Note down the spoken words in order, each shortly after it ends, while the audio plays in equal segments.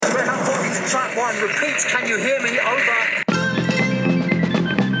Track 1, repeat, can you hear me? Over.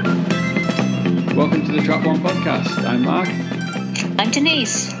 Welcome to the Track 1 podcast. I'm Mark. I'm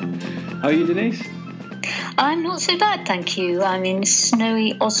Denise. How are you, Denise? I'm not so bad, thank you. I'm in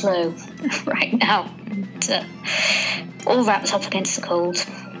snowy Oslo right now. And, all wrapped up against the cold.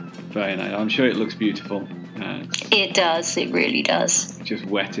 Very nice. I'm sure it looks beautiful. It does, it really does. Just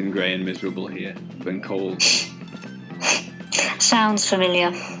wet and grey and miserable here, and cold. Sounds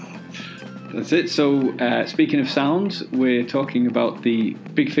familiar. That's it. So, speaking of sounds, we're talking about the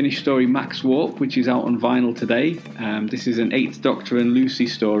Big Finish story Max Warp, which is out on vinyl today. This is an 8th Doctor and Lucy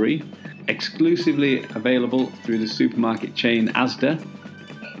story, exclusively available through the supermarket chain Asda.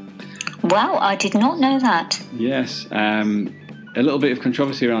 Wow, I did not know that. Yes. A little bit of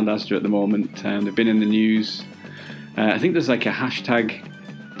controversy around Asda at the moment. They've been in the news. I think there's like a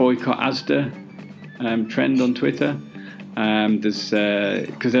hashtag boycott Asda trend on Twitter. There's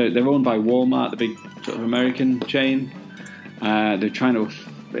because they're owned by Walmart, the big sort of American chain. They're trying to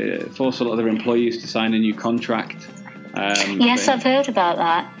force a lot of their employees to sign a new contract. Yes, I've heard about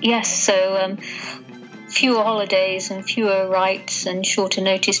that. Yes, so fewer holidays and fewer rights and shorter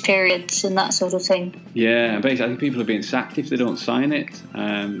notice periods and that sort of thing. Yeah, and basically I think people are being sacked if they don't sign it.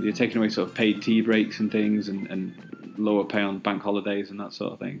 You're taking away sort of paid tea breaks and things, and lower pay on bank holidays and that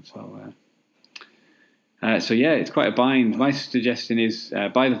sort of thing. So yeah, it's quite a bind. My suggestion is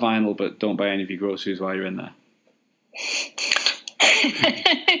buy the vinyl, but don't buy any of your groceries while you're in there.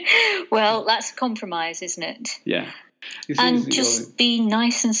 Well, that's a compromise, isn't it? Yeah. And just be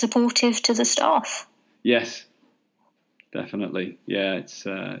nice and supportive to the staff. Yes, definitely. Yeah, it's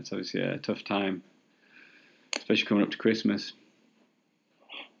obviously a tough time, especially coming up to Christmas.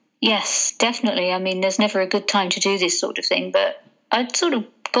 Yes, definitely. I mean, there's never a good time to do this sort of thing, but I'd sort of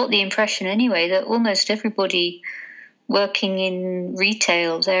got the impression anyway that almost everybody working in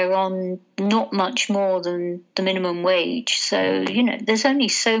retail, they're on not much more than the minimum wage. So, there's only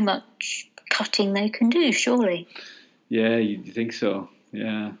so much cutting they can do, surely. Yeah, you think so.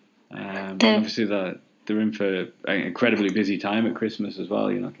 Yeah. And obviously they're in for an incredibly busy time at Christmas as well.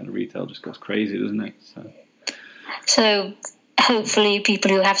 Kind of retail just goes crazy, doesn't it? So hopefully people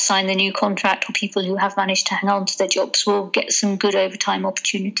who have signed the new contract or people who have managed to hang on to their jobs will get some good overtime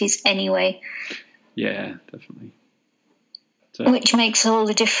opportunities anyway. Yeah, definitely. Which makes all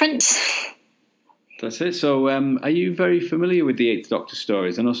the difference. That's it. So are you very familiar with the 8th Doctor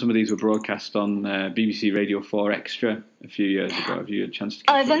stories? I know some of these were broadcast on BBC Radio 4 Extra a few years ago. Have you had a chance to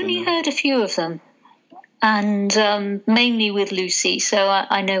I've only heard a few of them. And mainly with Lucy, so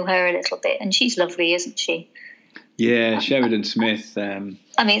I know her a little bit. And she's lovely, isn't she? Yeah, Sheridan Smith.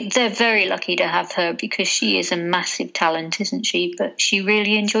 I mean, they're very lucky to have her because she is a massive talent, isn't she? But she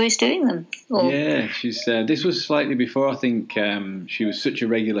really enjoys doing them. Yeah, she's. This was slightly before, I think. She was such a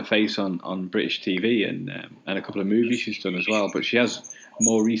regular face on British TV and a couple of movies she's done as well. But she has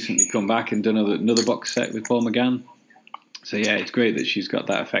more recently come back and done another box set with Paul McGann. So yeah, it's great that she's got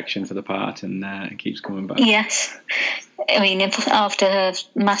that affection for the part and keeps coming back. Yes. I mean, after her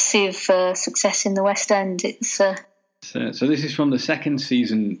massive success in the West End, it's... So this is from the second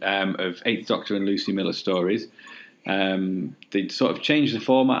season of 8th Doctor and Lucy Miller stories. They'd sort of changed the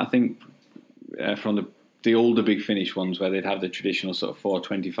format, I think, from the older Big Finish ones where they'd have the traditional sort of 4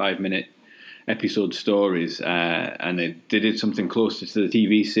 25-minute episode stories, and they did something closer to the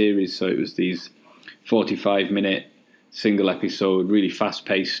TV series, so it was these 45-minute single episode, really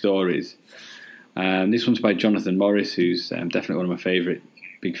fast-paced stories. This one's by Jonathan Morris, who's definitely one of my favourite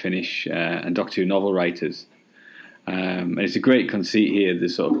Big Finish and Doctor Who novel writers. And it's a great conceit here, the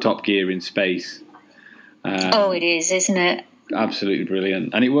sort of Top Gear in space. it is, isn't it? Absolutely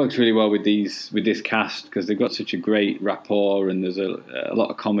brilliant, and it works really well with this cast because they've got such a great rapport, and there's a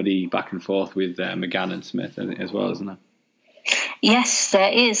lot of comedy back and forth with McGann and Smith as well, isn't there? Yes,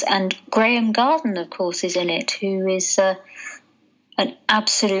 there is, and Graham Garden, of course, is in it, who is an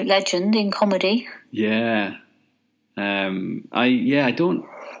absolute legend in comedy. Yeah, I don't.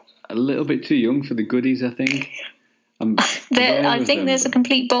 A little bit too young for the goodies, I think. I think there's a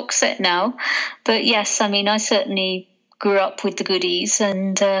complete box set now, but yes, I mean, I certainly grew up with the goodies,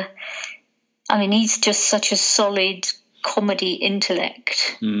 and I mean, he's just such a solid comedy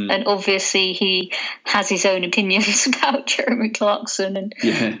intellect, and obviously he has his own opinions about Jeremy Clarkson and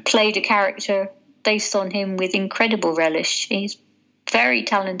played a character based on him with incredible relish. He's very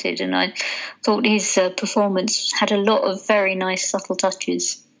talented, and I thought his performance had a lot of very nice subtle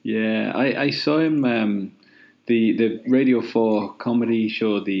touches. Yeah, I saw him the Radio 4 comedy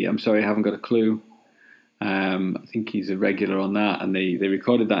show, I'm Sorry I Haven't Got a Clue. I think he's a regular on that, and they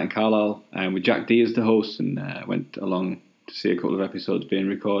recorded that in Carlisle with Jack Dee as the host, and went along to see a couple of episodes being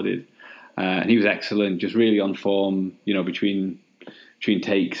recorded. and he was excellent, just really on form, between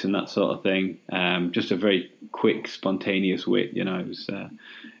takes and that sort of thing. Just a very quick, spontaneous wit.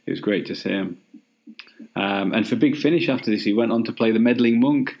 It was great to see him. And for Big Finish after this, he went on to play the meddling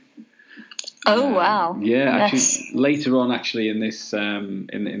monk. Oh wow! Yeah, actually, later on, in this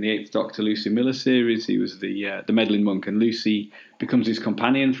in the Eighth Doctor Lucy Miller series, he was the meddling monk, and Lucy becomes his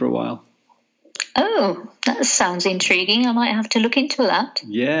companion for a while. Oh, that sounds intriguing. I might have to look into that.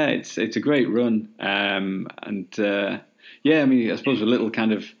 Yeah, it's a great run, I suppose a little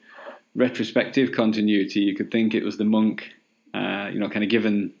kind of retrospective continuity. You could think it was the monk, kind of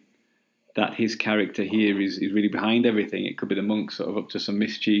given that his character here is really behind everything. It could be the monk sort of up to some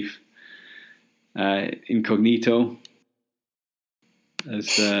mischief. Incognito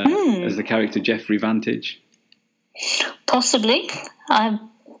as the character Jeffrey Vantage. Possibly. That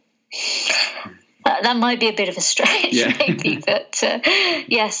might be a bit of a stretch, maybe. But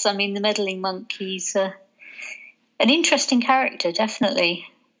yes, I mean, the meddling monk, he's an interesting character, definitely.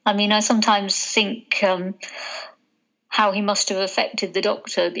 I mean, I sometimes think how he must have affected the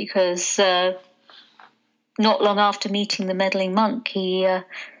Doctor, because not long after meeting the meddling monk,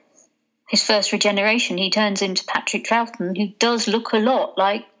 his first regeneration, he turns into Patrick Troughton, who does look a lot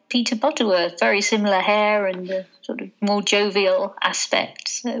like Peter Butterworth, very similar hair and a sort of more jovial aspect.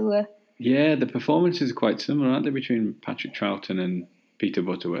 So the performances are quite similar, aren't they, between Patrick Troughton and Peter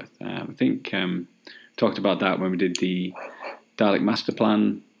Butterworth? I think talked about that when we did the Dalek Master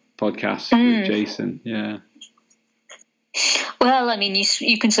Plan podcast with Jason. Yeah. Well, I mean,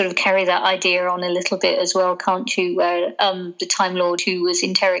 you can sort of carry that idea on a little bit as well, can't you? Where the Time Lord who was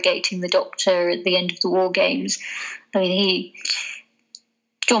interrogating the Doctor at the end of the War Games, I mean,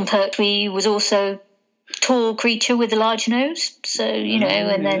 John Pertwee was also a tall creature with a large nose, so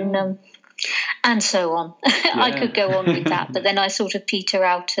then and so on. I could go on with that, but then I sort of peter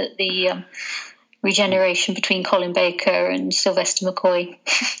out at the regeneration between Colin Baker and Sylvester McCoy.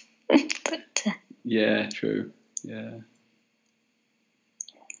 Yeah, true. Yeah.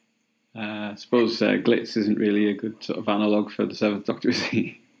 I suppose Glitz isn't really a good sort of analogue for the Seventh Doctor, is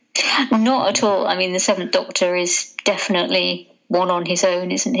he? Not at all. I mean, the Seventh Doctor is definitely one on his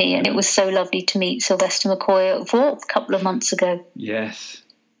own, isn't he? And it was so lovely to meet Sylvester McCoy at Warp a couple of months ago. Yes.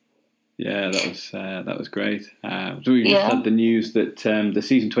 Yeah, that was great. So we just had the news that the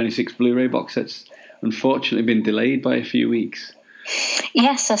season 26 Blu-ray box set's unfortunately been delayed by a few weeks.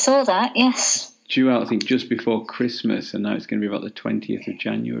 Yes, I saw that, yes. Due out, I think, just before Christmas, and now it's going to be about the 20th of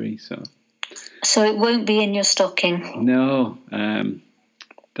January. So it won't be in your stocking. No,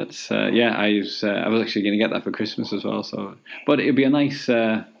 that's I was actually going to get that for Christmas as well. But it'll be a nice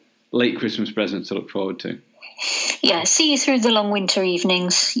late Christmas present to look forward to. Yeah, see you through the long winter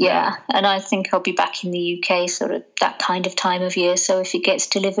evenings. Yeah, and I think I'll be back in the UK sort of that kind of time of year. So if it gets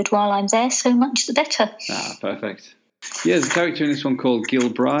delivered while I'm there, so much the better. Ah, perfect. Yeah, there's a character in this one called Gil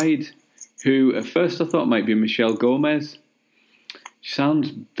Bride, who at first I thought might be Michelle Gomez. She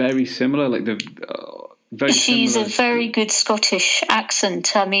sounds very similar, like She's a very good Scottish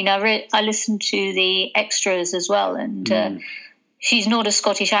accent. I mean, I listened to the extras as well, and she's not a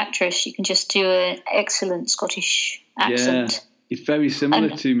Scottish actress. She can just do an excellent Scottish accent. Yeah, it's very similar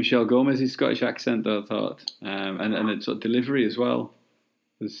to Michelle Gomez's Scottish accent, though, I thought, and its sort of delivery as well.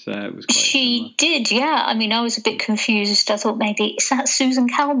 Was quite she similar. Did, yeah. I mean, I was a bit confused. I thought maybe, is that Susan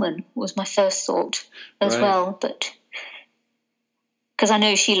Calman? Was my first thought as well. But because I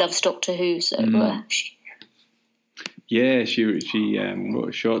know she loves Doctor Who, so she wrote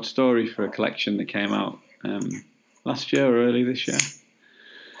a short story for a collection that came out last year or early this year.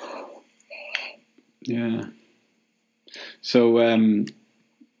 Yeah. So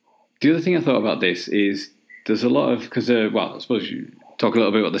the other thing I thought about this is there's a lot of, because I suppose you talk a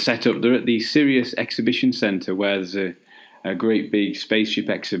little bit about the setup. They're at the Sirius Exhibition Centre, where there's a great big spaceship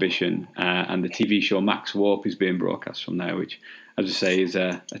exhibition, and the TV show Max Warp is being broadcast from there, which, as I say, is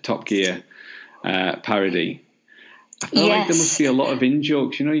a Top Gear parody. I feel like there must be a lot of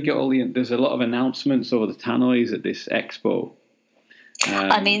in-jokes. You get there's a lot of announcements over the tannoys at this expo.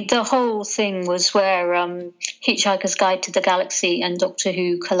 I mean, the whole thing was where Hitchhiker's Guide to the Galaxy and Doctor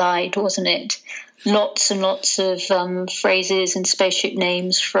Who collide, wasn't it? Lots and lots of phrases and spaceship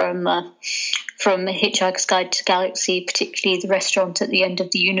names from Hitchhiker's Guide to the Galaxy, particularly the restaurant at the end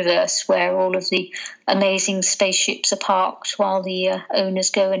of the universe, where all of the amazing spaceships are parked while the owners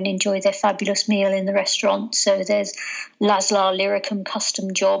go and enjoy their fabulous meal in the restaurant. So there's Laszlo Lyricum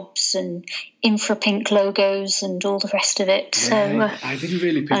custom jobs and Infrapink logos and all the rest of it. Yeah, so I didn't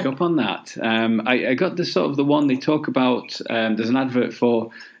really pick up on that. I got the sort of the one they talk about. There's an advert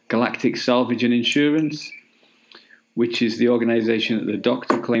for Galactic Salvage and Insurance, which is the organisation that the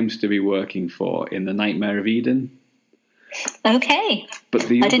Doctor claims to be working for in the Nightmare of Eden. Okay. But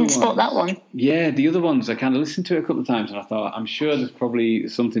I didn't spot that one. Yeah, the other ones, I kind of listened to it a couple of times and I thought, I'm sure there's probably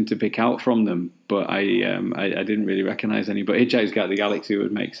something to pick out from them, but I didn't really recognise any. But Hitchhiker's Guide to the Galaxy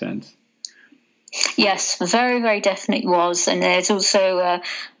would make sense. Yes, very, very definitely was. And there's also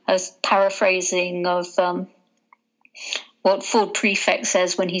a paraphrasing of what Ford Prefect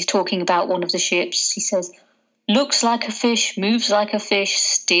says when he's talking about one of the ships. He says, looks like a fish, moves like a fish,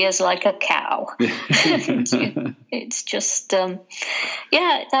 steers like a cow. It's just,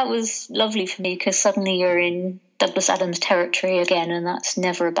 that was lovely for me because suddenly you're in Douglas Adams territory again, and that's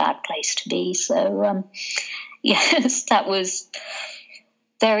never a bad place to be. So, yes, that was,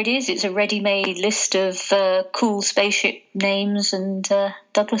 there it is. It's a ready-made list of cool spaceship names, and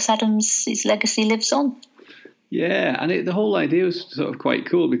Douglas Adams, his legacy lives on. Yeah, and the whole idea was sort of quite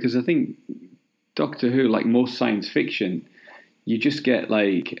cool because I think Doctor Who, like most science fiction, you just get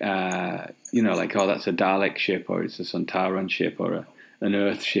like, that's a Dalek ship or it's a Sontaran ship or an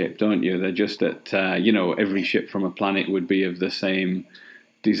Earth ship, don't you? They're just that, every ship from a planet would be of the same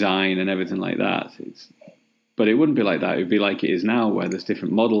design and everything like that. But it wouldn't be like that. It would be like it is now where there's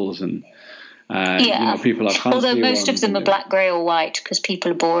different models and, people have fancy. Although most of them are black, grey or white because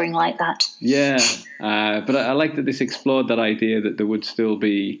people are boring like that. Yeah, but I like that this explored that idea that there would still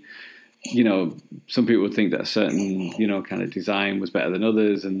be, some people would think that a certain, kind of design was better than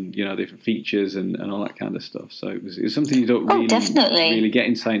others and, different features and all that kind of stuff. So it was something you don't really get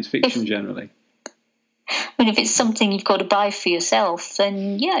in science fiction generally. I mean, if it's something you've got to buy for yourself,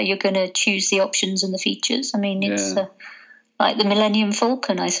 then, you're going to choose the options and the features. I mean, it's like the Millennium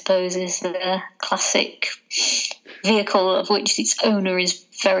Falcon, I suppose, is a classic vehicle of which its owner is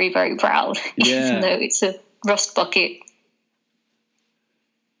very, very proud, even though it's a rust bucket.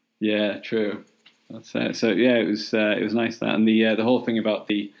 Yeah, true. That's it. So it was nice that, and the whole thing about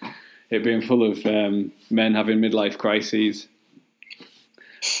it being full of men having midlife crises.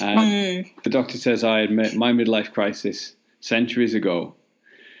 The Doctor says, "I admit my midlife crisis centuries ago."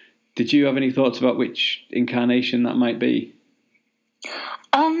 Did you have any thoughts about which incarnation that might be?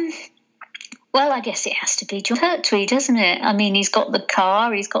 Well, I guess it has to be John Pertwee, doesn't it? I mean, he's got the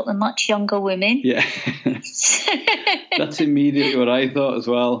car, he's got the much younger women. Yeah. That's immediately what I thought as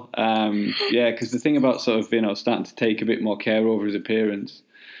well. Because the thing about sort of, starting to take a bit more care over his appearance,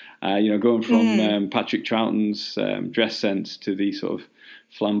 going from Patrick Troughton's dress sense to the sort of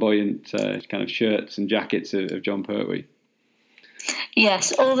flamboyant kind of shirts and jackets of John Pertwee.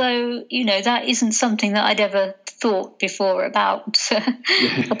 Yes, although, that isn't something that I'd ever thought before about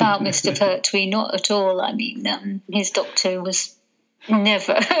Mr. Pertwee, not at all. I mean, his Doctor was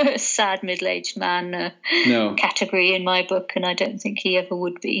never a sad middle-aged man category in my book, and I don't think he ever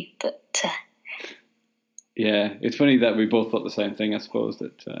would be. But yeah, it's funny that we both thought the same thing, I suppose.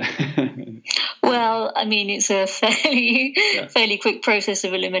 That well, I mean, it's a fairly quick process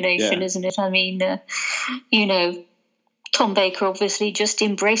of elimination, isn't it? I mean, Tom Baker obviously just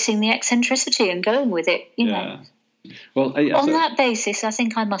embracing the eccentricity and going with it, know. Well, on that basis, I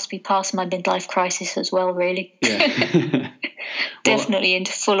think I must be past my midlife crisis as well, really. Yeah. Definitely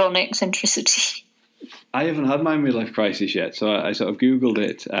into full-on eccentricity. I haven't had my midlife crisis yet, so I sort of Googled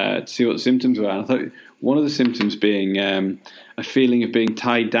it to see what the symptoms were. And I thought one of the symptoms being a feeling of being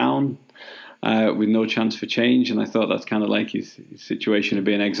tied down with no chance for change, and I thought that's kind of like his situation of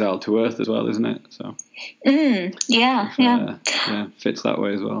being exiled to Earth as well, isn't it? So, fits that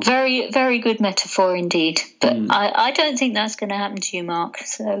way as well. Very, very good metaphor indeed. But I don't think that's going to happen to you, Mark.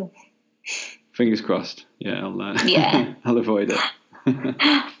 So, fingers crossed. Yeah, I'll avoid it.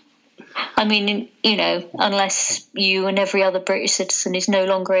 I mean, unless you and every other British citizen is no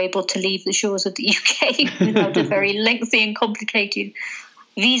longer able to leave the shores of the UK without a very lengthy and complicated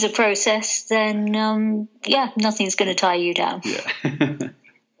visa process, then nothing's going to tie you down. Yeah.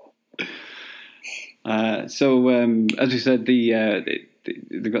 So as we said,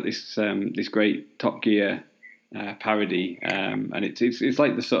 they've got this great Top Gear parody, and it's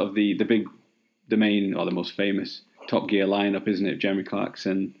like the sort of the main or the most famous Top Gear lineup, isn't it? Jeremy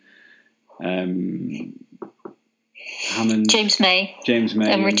Clarkson, Hammond, James May,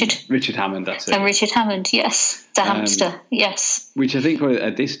 and Richard Hammond. That's it. And Richard Hammond, yes, the hamster, yes. Which I think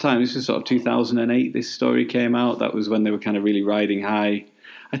at this time, this was sort of 2008. This story came out. That was when they were kind of really riding high.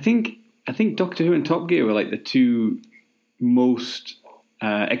 I think Doctor Who and Top Gear were like the two most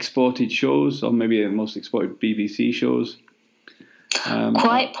exported shows, or maybe the most exported BBC shows.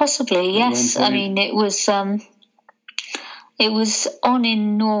 Quite possibly, yes. I mean, it was on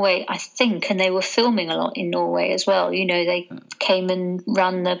in Norway, I think, and they were filming a lot in Norway as well. They came and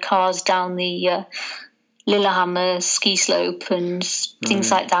ran the cars down the Lillehammer ski slope and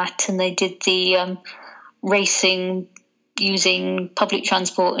things like that. And they did the racing using public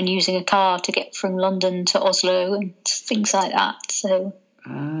transport and using a car to get from London to Oslo and things like that. So.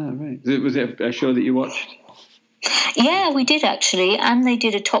 Right. Was it a show that you watched? Yeah, we did actually, and they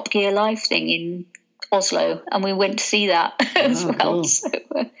did a Top Gear Live thing in Oslo, and we went to see that as well. Cool.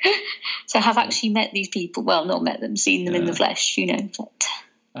 So I have actually met these people. Well, not met them, seen them in the flesh,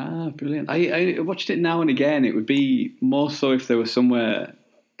 But. Brilliant. I watched it now and again. It would be more so if there was somewhere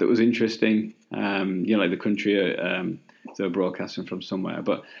that was interesting, like the country they were broadcasting from somewhere.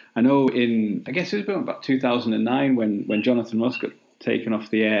 But I know I guess it was about 2009 when Jonathan Ross got taken off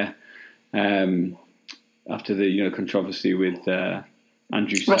the air after the controversy with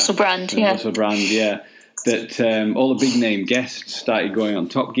Andrew Russell Brand, Russell Brand, that all the big name guests started going on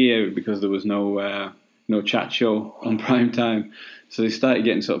Top Gear because there was no chat show on prime time. So they started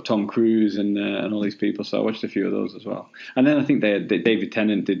getting sort of Tom Cruise and all these people. So I watched a few of those as well. And then I think David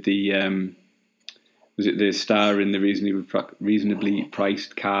Tennant did the was it the star in the reasonably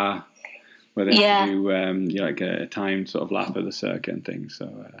priced car where they had to do like a timed sort of lap of the circuit and things.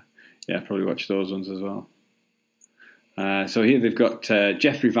 So probably watched those ones as well. So here they've got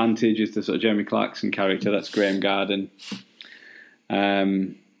Jeffrey Vantage is the sort of Jeremy Clarkson character. That's Graham Garden.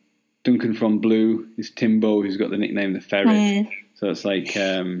 Duncan from Blue is Timbo, who's got the nickname the Ferret. So it's like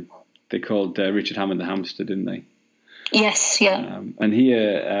they called Richard Hammond the Hamster, didn't they? Yes, yeah. And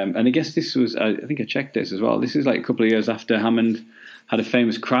here, and I guess this was, I think I checked this as well. This is like a couple of years after Hammond had a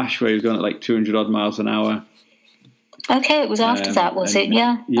famous crash where he was going at like 200 odd miles an hour. Okay, it was after that, was it?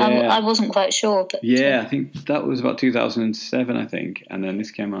 Yeah. I wasn't quite sure. But, I think that was about 2007, I think. And then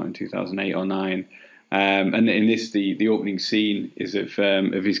this came out in 2008 or 9. And in this, the opening scene is of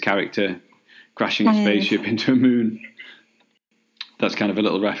his character crashing a spaceship into a moon. That's kind of a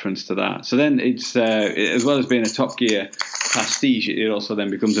little reference to that. So then it's, as well as being a Top Gear pastiche, it also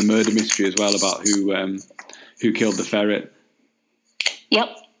then becomes a murder mystery as well about who killed the ferret.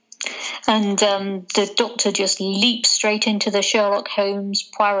 Yep. And the Doctor just leaps straight into the Sherlock Holmes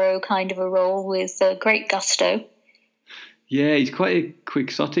Poirot kind of a role with great gusto. Yeah, he's quite a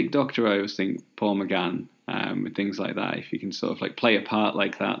quixotic Doctor, I always think, Paul McGann, with things like that. If you can sort of like play a part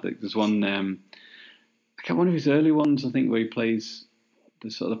like that. There's one, one of his early ones, I think, where he plays the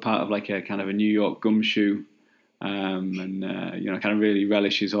sort of part of like a kind of a New York gumshoe, and kind of really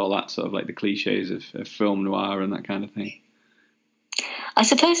relishes all that sort of like the cliches of film noir and that kind of thing. I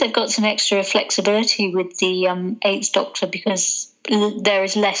suppose they've got some extra flexibility with the Eighth Doctor because there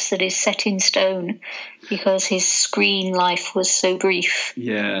is less that is set in stone because his screen life was so brief.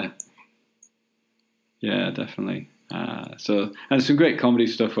 Yeah, definitely. And there's some great comedy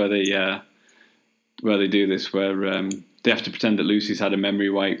stuff where they do this, where they have to pretend that Lucy's had a memory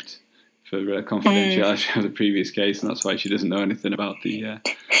wiped for confidentiality of the previous case, and that's why she doesn't know anything about the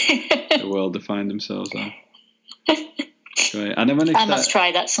world they find themselves on. Right. And then when I must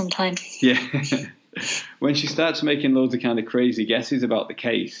try that sometime. Yeah. When she starts making loads of kind of crazy guesses about the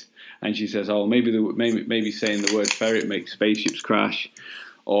case, and she says, "Oh, maybe saying the word ferret makes spaceships crash,"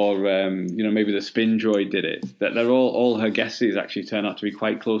 or maybe the spin droid did it. That they're all her guesses actually turn out to be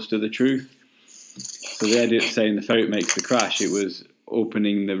quite close to the truth. So the idea of saying the ferret makes the crash, it was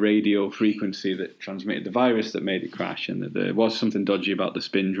opening the radio frequency that transmitted the virus that made it crash, and that there was something dodgy about the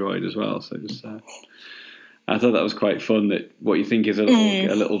spin droid as well. So it was. I thought that was quite fun. That what you think is a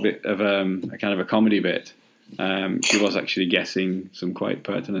little bit of a kind of a comedy bit, she was actually guessing some quite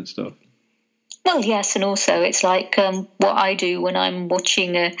pertinent stuff. Well, yes, and also it's like what I do when I'm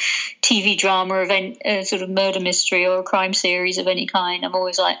watching a TV drama event, a sort of murder mystery or a crime series of any kind. I'm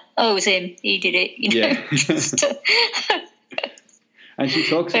always like, "Oh, it was him. He did it." Yeah. And she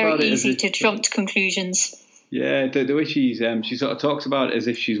talks very about it easy to jump to conclusions. Yeah, the way she sort of talks about it as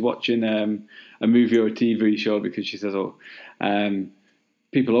if she's watching a movie or a TV show, because she says,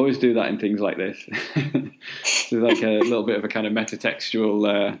 people always do that in things like this. So there's like a little bit of a kind of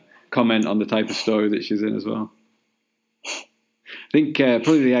metatextual comment on the type of story that she's in as well. I think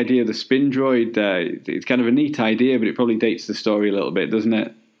probably the idea of the spin droid, it's kind of a neat idea, but it probably dates the story a little bit, doesn't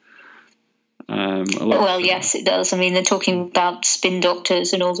it? Yes, it does. I mean, they're talking about spin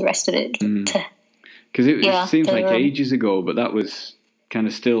doctors and all the rest of it. Because it seems like ages ago, but that was kind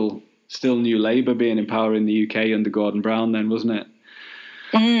of still New Labour being in power in the UK under Gordon Brown then, wasn't it?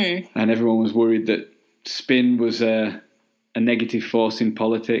 And everyone was worried that spin was a negative force in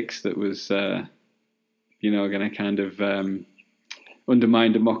politics that was, going to kind of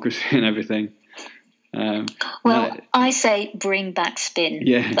undermine democracy and everything. I say bring back spin.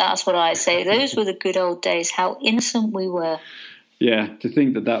 Yeah. That's what I say. Those were the good old days, how innocent we were. Yeah, to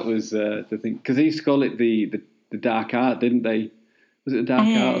think that was the thing, because they used to call it the dark art, didn't they? Was it the dark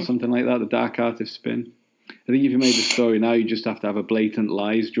art or something like that? The dark art of spin. I think if you made the story now, you just have to have a blatant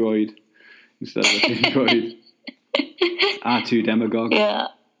lies droid instead of a thin droid. R2 demagogue. Yeah.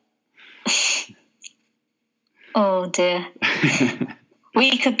 Oh dear.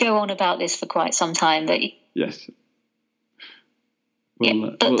 We could go on about this for quite some time, but yes.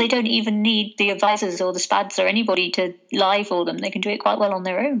 Well, but they don't even need the advisors or the SPADs or anybody to lie for them. They can do it quite well on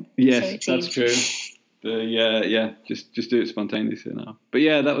their own. Yes, so that's true. Just do it spontaneously now. But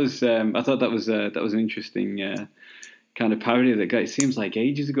yeah, that was. I thought that was an interesting kind of parody of that guy. It seems like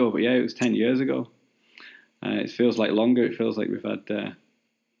ages ago, but yeah, it was 10 years ago. It feels like longer. It feels like we've had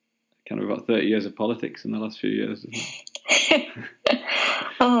kind of about 30 years of politics in the last few years.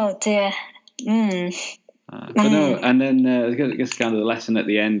 Oh dear. But no, and then I guess kind of the lesson at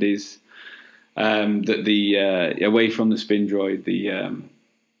the end is that the away from the spin droid,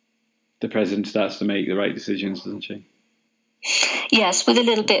 the president starts to make the right decisions, doesn't she? Yes, with a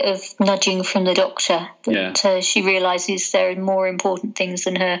little bit of nudging from the doctor. But she realises there are more important things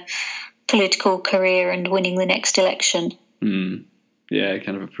than her political career and winning the next election. Yeah,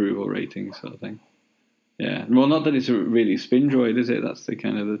 kind of approval rating sort of thing. Yeah, well, not that it's a really spin droid, is it? That's the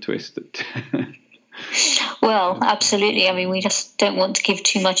kind of the twist that. Well, absolutely. I mean, we just don't want to give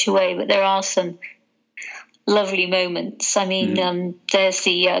too much away, but there are some lovely moments. I mean, there's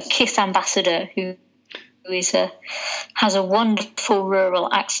the Kith ambassador who has a wonderful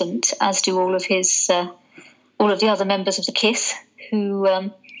rural accent, as do all of the other members of the Kith, who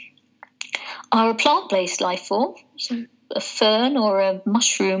are a plant-based life form, so a fern or a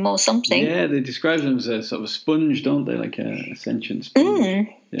mushroom or something. Yeah, they describe them as a sort of a sponge, don't they? Like a sentient sponge.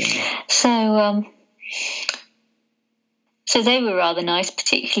 Yeah. So they were rather nice,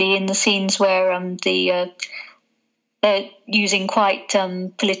 particularly in the scenes where they're using quite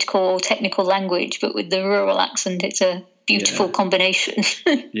political or technical language, but with the rural accent, it's a beautiful combination.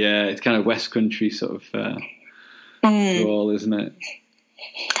 Yeah, it's kind of West Country sort of drawl, isn't it?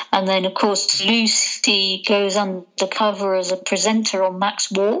 And then, of course, Lucy goes undercover as a presenter on Max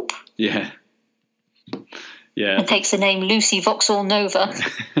Warp. Yeah. Yeah. And takes the name Lucy Vauxhall Nova.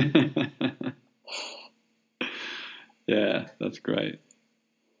 Yeah, that's great.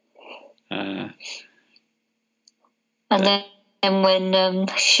 And then when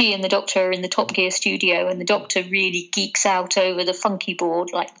she and the Doctor are in the Top Gear studio and the Doctor really geeks out over the funky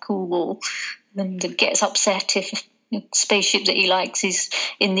board, like the cool wall, and gets upset if a spaceship that he likes is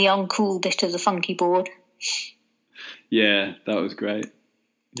in the uncool bit of the funky board. Yeah, that was great.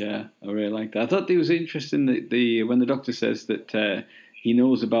 Yeah, I really liked that. I thought it was interesting that when the Doctor says that he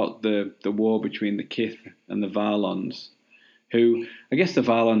knows about the war between the Kith and the Varlons, who, I guess the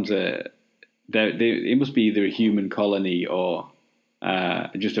Varlons it must be either a human colony or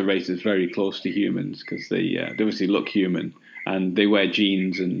just a race that's very close to humans, because they obviously look human and they wear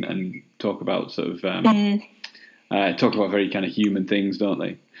jeans and talk about sort of talk about very kind of human things, don't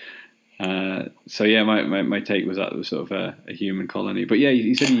they? So yeah, my take was that it was sort of a human colony. But yeah,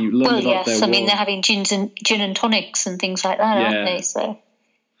 he said he learned about their war. I mean, they're having gin and tonics and things like that, aren't they? So.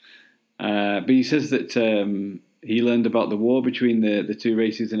 But he says that he learned about the war between the two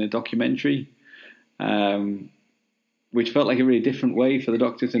races in a documentary, which felt like a really different way for the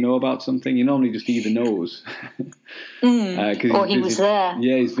Doctor to know about something. He normally just either knows. Or he was there.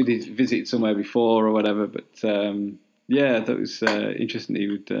 Yeah, he's visited somewhere before or whatever. But yeah, that was interesting.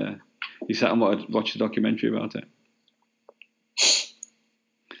 He sat and watched a documentary about it.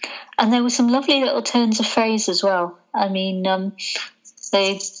 And there were some lovely little turns of phrase as well. I mean,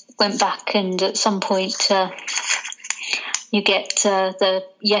 they went back and at some point you get the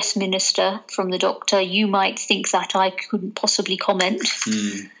yes minister from the Doctor, you might think that I couldn't possibly comment.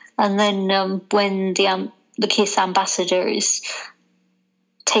 And then when the Kiss ambassador is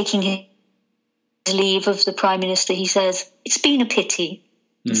taking his leave of the Prime Minister, he says, "It's been a pity."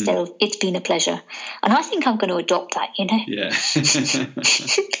 Instead of, "It's been a pleasure." And I think I'm going to adopt that, you know? Yeah.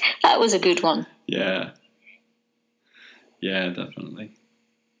 That was a good one. Yeah. Yeah, definitely.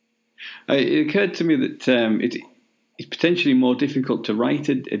 It occurred to me that it's potentially more difficult to write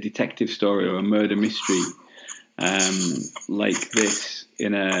a detective story or a murder mystery like this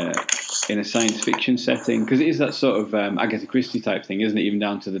in a science fiction setting, because it is that sort of Agatha Christie type thing, isn't it? Even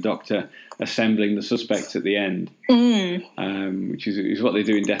down to the Doctor assembling the suspects at the end, which is what they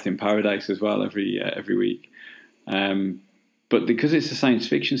do in Death in Paradise as well every week. But because it's a science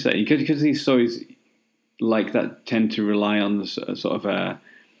fiction setting, because these stories like that tend to rely on the sort of a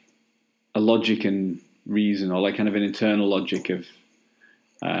logic and reason, or like kind of an internal logic of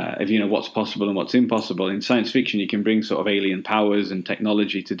of what's possible and what's impossible. In science fiction, you can bring sort of alien powers and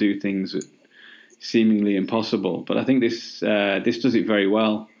technology to do things that seemingly impossible. But I think this does it very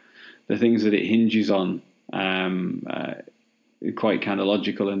well. The things that it hinges on are quite kind of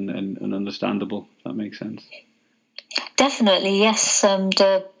logical and understandable. If that makes sense. Definitely, yes. And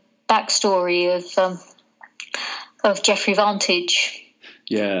the backstory of Jeffrey Vantage.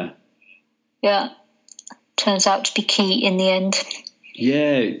 Yeah. Turns out to be key in the end.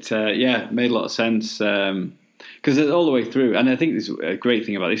 Yeah, it made a lot of sense because all the way through, and I think this a great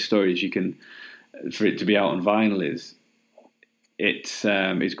thing about this story is for it to be out on vinyl is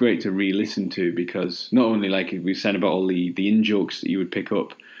it's great to re-listen to, because not only like we said about all the in-jokes that you would pick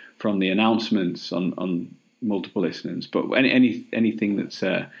up from the announcements on multiple listenings, but anything that's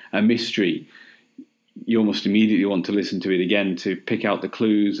a mystery, you almost immediately want to listen to it again to pick out the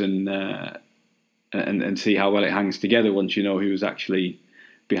clues and see how well it hangs together once you know who's actually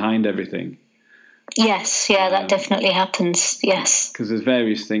behind everything. Yes, that definitely happens, yes. Because there's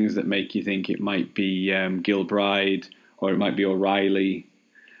various things that make you think it might be Gilbride or it might be O'Reilly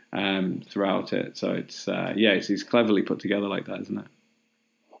throughout it. So it's cleverly put together like that, isn't it?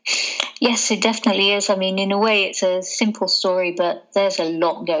 Yes, it definitely is. I mean, in a way, it's a simple story, but there's a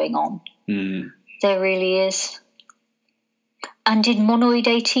lot going on. Mm. There really is. And did Monoid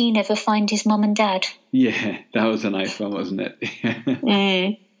 18 ever find his mum and dad? Yeah, that was a nice one, wasn't it?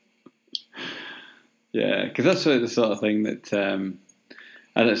 Mm. Yeah, because that's the sort of thing that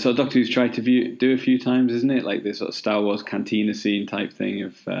sort of Doctor Who's tried to do a few times, isn't it? Like this sort of Star Wars cantina scene type thing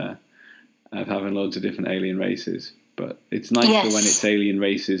of having loads of different alien races. But it's nicer when it's alien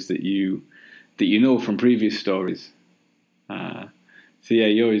races that you know from previous stories. So yeah,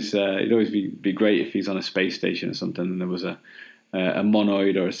 it'd always be great if he's on a space station or something and there was a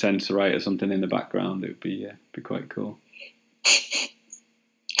monoid or a sensorite or something in the background. It would be quite cool.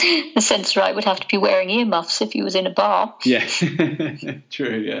 The sensorite would have to be wearing earmuffs if he was in a bar. Yeah,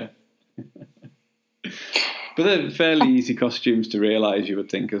 true. Yeah, but they're fairly easy costumes to realise, you would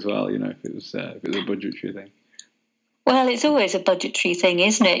think as well. If it was a budgetary thing. Well, it's always a budgetary thing,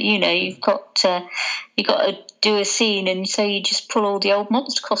 isn't it? You've got to do a scene, and so you just pull all the old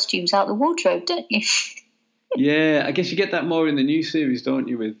monster costumes out of the wardrobe, don't you? Yeah, I guess you get that more in the new series, don't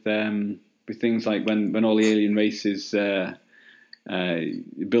you? With things like when all the alien races build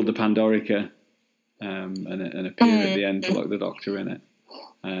the Pandorica and appear at the end to lock the Doctor in it.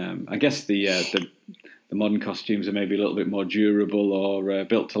 I guess the modern costumes are maybe a little bit more durable or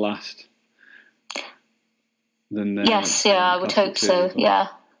built to last. I would hope so. Well. Yeah,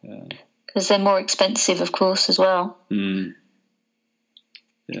 because they're more expensive, of course, as well. Mm.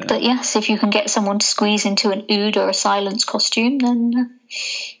 Yeah. But yes, if you can get someone to squeeze into an Ood or a Silence costume, then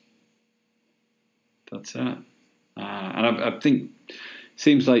that's it. And I think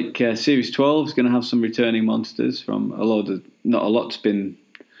seems like Series 12 is going to have some returning monsters from not a lot's been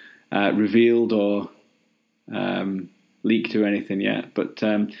revealed or leaked or anything yet, but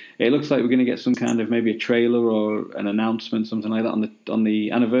it looks like we're going to get some kind of maybe a trailer or an announcement, something like that on the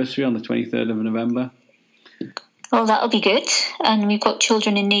anniversary on the 23rd of November. Well, that'll be good. And we've got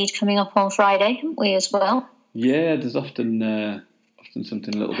Children in Need coming up on Friday, haven't we, as well? Yeah, there's often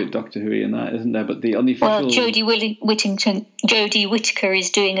something a little bit Doctor Who-y in that, isn't there? But on the official... Well, Jodie Whittaker is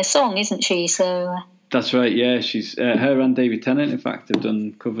doing a song, isn't she? So that's right. Yeah, she's her and David Tennant, in fact, have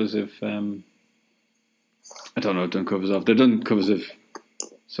done covers of. They've done covers of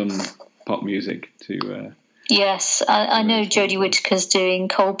some pop music to. Yes, I know Jodie Whittaker's doing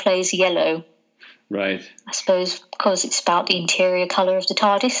Coldplay's Yellow. Right. I suppose because it's about the interior colour of the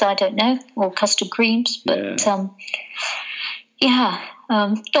TARDIS, I don't know, or custard creams, but not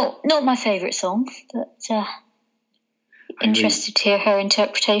my favourite song, but interested to hear her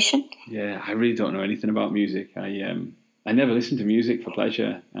interpretation. Yeah, I really don't know anything about music. I never listen to music for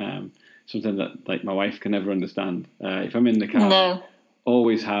pleasure. Something that like my wife can never understand. If I'm in the car,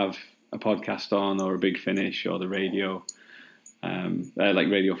 always have a podcast on or a Big Finish or the radio, like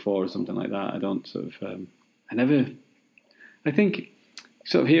Radio 4 or something like that. I don't I think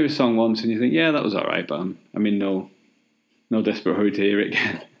sort of hear a song once and you think, yeah, that was all right, but I'm in no desperate hurry to hear it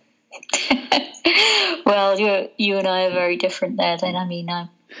again. Well, you and I are very different there then. I mean, I've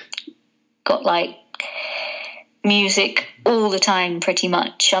got like music all the time pretty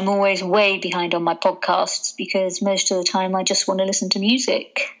much. I'm always way behind on my podcasts because most of the time I just want to listen to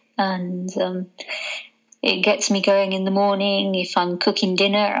music, and it gets me going in the morning. If I'm cooking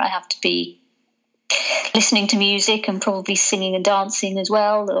dinner, I have to be listening to music and probably singing and dancing as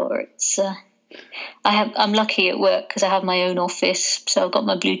well, or it's I'm lucky at work because I have my own office, so I've got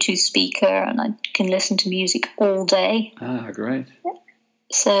my Bluetooth speaker and I can listen to music all day. Great.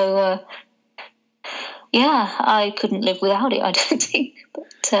 So, yeah, I couldn't live without it, I don't think.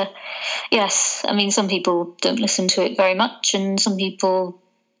 But, yes, I mean, some people don't listen to it very much, and some people,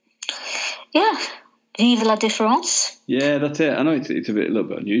 yeah, vive la différence. Yeah, that's it. I know it's a little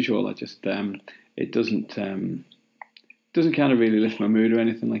bit unusual. I just, it doesn't kind of really lift my mood or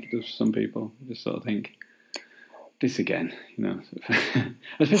anything like it does for some people. I just sort of think, this again, you know.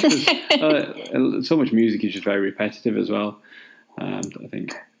 Especially because so much music is just very repetitive as well. I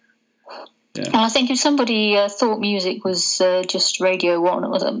think. Yeah. And I think if somebody thought music was just Radio 1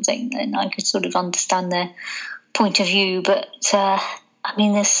 or something, then I could sort of understand their point of view. But, I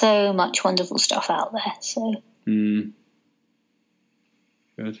mean, there's so much wonderful stuff out there. So. Good.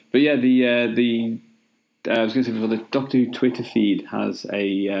 But yeah, I was going to say, the Doctor Who Twitter feed has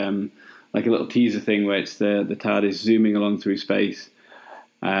a like a little teaser thing where it's the TARDIS zooming along through space,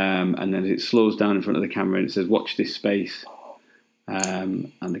 and then it slows down in front of the camera and it says, "Watch this space."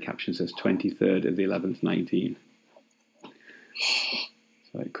 And the caption says 23rd of the 11th, 19.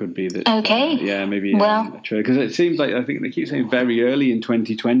 So it could be that. Okay. Maybe. Well, because it seems like, I think they keep saying very early in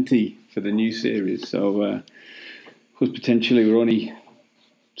 2020 for the new series. So potentially we're only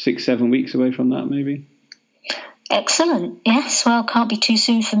 6-7 weeks away from that, maybe. Excellent. Yes. Well, can't be too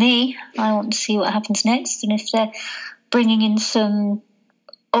soon for me. I want to see what happens next, and if they're bringing in some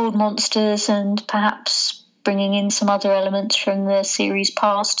old monsters and perhaps bringing in some other elements from the series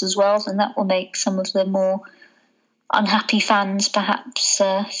past as well, then that will make some of the more unhappy fans perhaps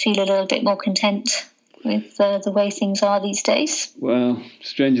feel a little bit more content with the way things are these days. Well,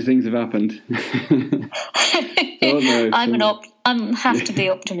 stranger things have happened. I have to be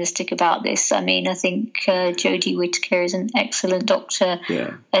optimistic about this. I mean, I think Jodie Whittaker is an excellent Doctor.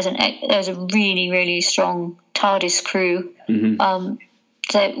 Yeah. There's a really, really strong TARDIS crew. Mm-hmm.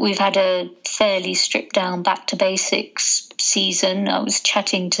 So we've had a fairly stripped down back to basics season. I was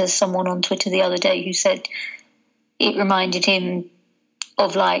chatting to someone on Twitter the other day who said it reminded him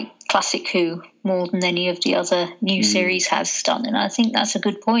of like Classic Who more than any of the other new series has done, and I think that's a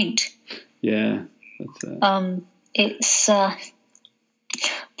good point. Yeah, that's it's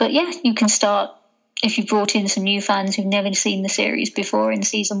but yeah, you can start if you brought in some new fans who've never seen the series before in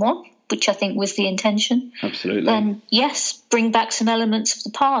season 1, which I think was the intention. Absolutely. Then yes, bring back some elements of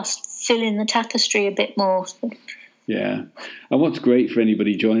the past, fill in the tapestry a bit more. Yeah, and what's great for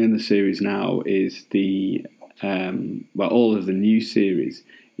anybody joining the series now is all of the new series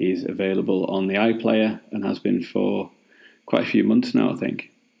is available on the iPlayer and has been for quite a few months now, I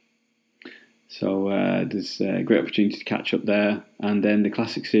think. So there's a great opportunity to catch up there. And then the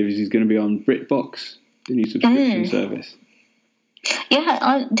classic series is going to be on BritBox, the new subscription service.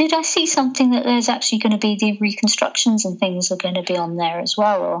 Yeah, did I see something that there's actually going to be the reconstructions and things are going to be on there as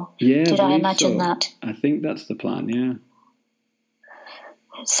well? Or did I imagine that? I think that's the plan, yeah.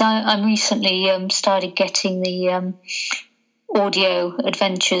 So I recently started getting the audio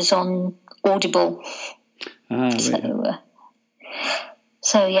adventures on Audible. Right.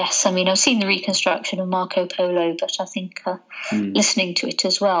 So yes, I mean, I've seen the reconstruction of Marco Polo, but I think listening to it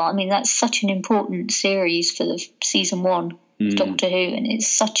as well. I mean, that's such an important series for the season 1 of Doctor Who, and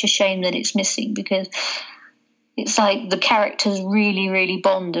it's such a shame that it's missing because it's like the characters really, really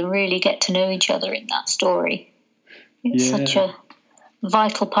bond and really get to know each other in that story. It's such a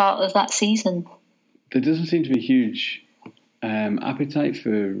vital part of that season. There doesn't seem to be a huge appetite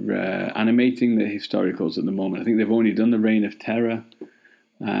for animating the historicals at the moment. I think they've only done the Reign of Terror.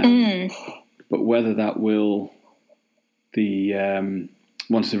 But whether that will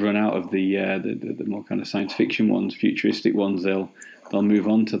once they've run out of the more kind of science fiction ones, futuristic ones, they'll move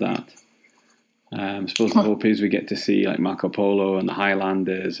on to that. I suppose the hope is we get to see like Marco Polo and the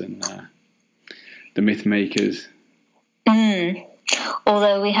Highlanders and the Mythmakers.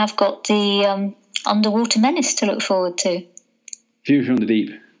 Although we have got the Underwater Menace to look forward to. Fury from the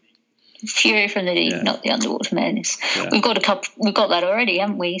Deep. Fury from the Deep, not the Underwater Menace. Yeah. We've got that already,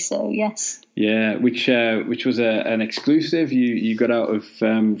 haven't we? So yes. Yeah, which was an exclusive you got out of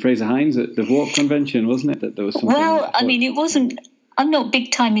Fraser Hines at the Warp Convention, wasn't it? That there was something. Well, I mean, it wasn't. I'm not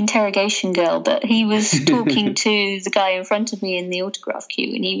big time interrogation girl, but he was talking to the guy in front of me in the autograph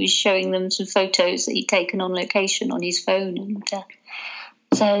queue, and he was showing them some photos that he'd taken on location on his phone, and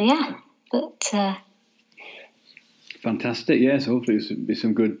so yeah, but. Fantastic, yeah. So hopefully there'll be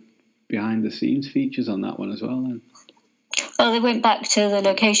some good behind-the-scenes features on that one as well then. Well, they went back to the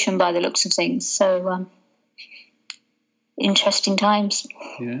location by the looks of things, so interesting times.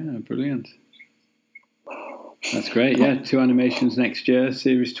 Yeah, brilliant. That's great, yeah. 2 animations next year,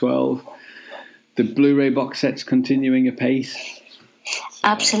 Series 12. The Blu-ray box set's continuing apace.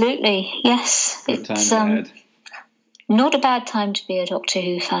 Absolutely, yes. Good times ahead. not a bad time to be a Doctor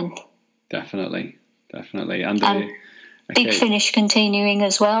Who fan. Definitely. And Big Finish continuing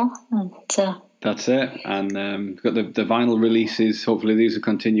as well. And, that's it. And we've got the vinyl releases. Hopefully these will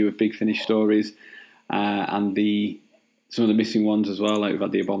continue with Big Finish stories. And some of the missing ones as well. Like we've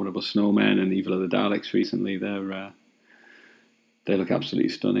had the Abominable Snowmen and Evil of the Daleks recently. They look absolutely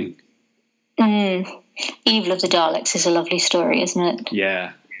stunning. Evil of the Daleks is a lovely story, isn't it?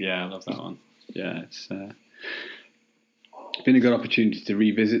 Yeah, I love that one. Yeah, it's been a good opportunity to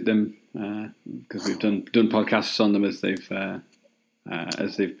revisit them because we've done podcasts on them as they've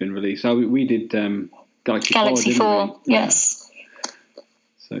been released. So we did Galaxy 4, yes.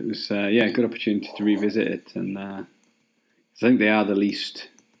 So it was a good opportunity to revisit it, and I think they are the least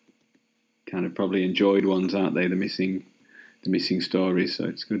kind of probably enjoyed ones, aren't they? The missing stories. So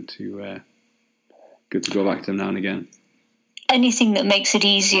it's good to go back to them now and again. Anything that makes it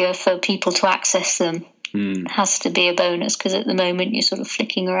easier for people to access them has to be a bonus, because at the moment you're sort of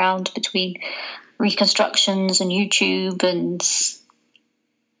flicking around between reconstructions and YouTube, and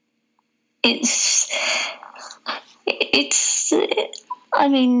it's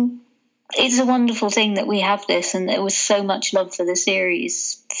a wonderful thing that we have this, and there was so much love for the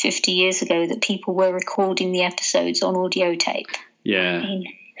series 50 years ago that people were recording the episodes on audio tape. Yeah. I mean,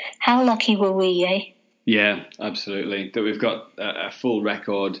 how lucky were we, eh? Yeah, absolutely. That we've got a full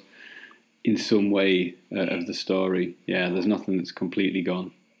record in some way of the story. Yeah, there's nothing that's completely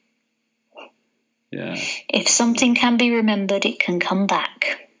gone. Yeah. If something can be remembered, it can come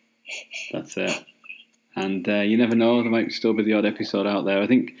back. That's it. And you never know, there might still be the odd episode out there. I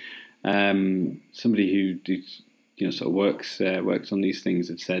think somebody who sort of works on these things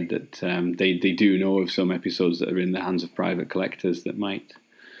had said that they do know of some episodes that are in the hands of private collectors that might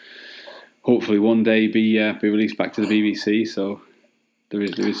hopefully one day be released back to the BBC. So there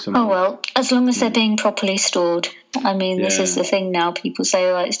is some. Oh well, as long as they're being properly stored. I mean, this is the thing now. People say,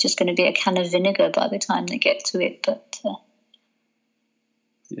 "Oh, it's just going to be a can of vinegar by the time they get to it," but.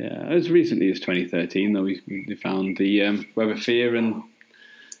 Yeah, as recently as 2013, though, we found the Web of Fear and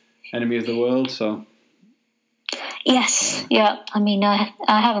Enemy of the World. So. Yes, yeah. I mean, I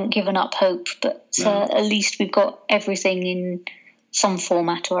haven't given up hope, but at least we've got everything in some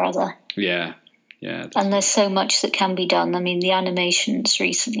format or other. Yeah. And there's so much that can be done. I mean, the animations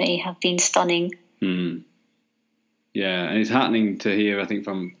recently have been stunning. Yeah, and it's heartening to hear, I think,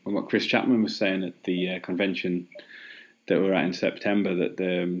 from what Chris Chapman was saying at the convention that we're at in September, that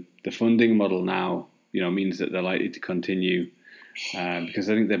the funding model now, means that they're likely to continue. Because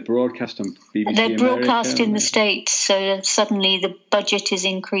I think they're broadcast on BBC They're broadcast America, in the States, so suddenly the budget is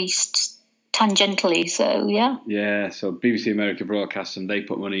increased tangentially, so yeah. Yeah, so BBC America broadcasts and they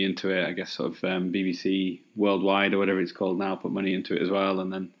put money into it. I guess sort of BBC Worldwide or whatever it's called now put money into it as well,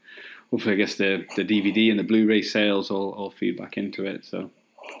 and then hopefully I guess the DVD and the Blu-ray sales all feed back into it. So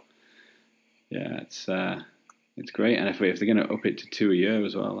yeah, it's great, and if they're going to up it to 2 a year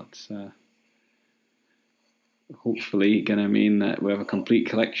as well, that's hopefully going to mean that we have a complete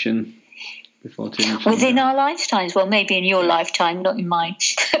collection before too much within our lifetimes. Well, maybe in your lifetime, not in mine.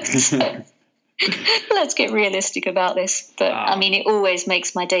 So, let's get realistic about this. But I mean, it always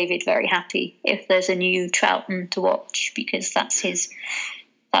makes my David very happy if there's a new Troughton to watch, because that's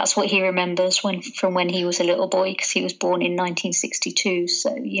what he remembers from when he was a little boy, because he was born in 1962.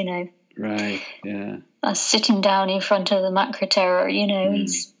 So right, yeah. I sit him down in front of the Macra Terror.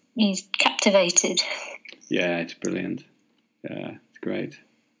 He's captivated. Yeah, it's brilliant. Yeah, it's great.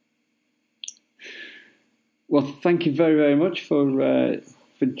 Well, thank you very, very much for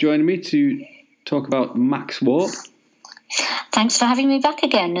joining me to talk about Max Warp. Thanks for having me back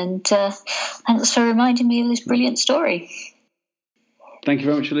again, and thanks for reminding me of this brilliant story. Thank you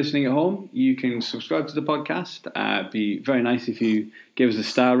very much for listening at home. You can subscribe to the podcast. It'd be very nice if you give us a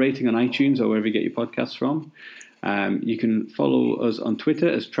star rating on iTunes or wherever you get your podcasts from. You can follow us on Twitter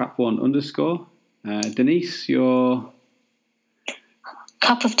as Trap1_. Denise, your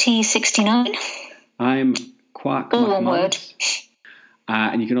Cup of Tea 69. I'm Quack. All one word.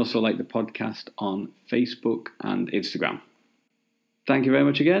 And you can also like the podcast on Facebook and Instagram. Thank you very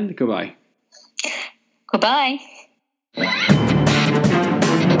much again. Goodbye. Goodbye.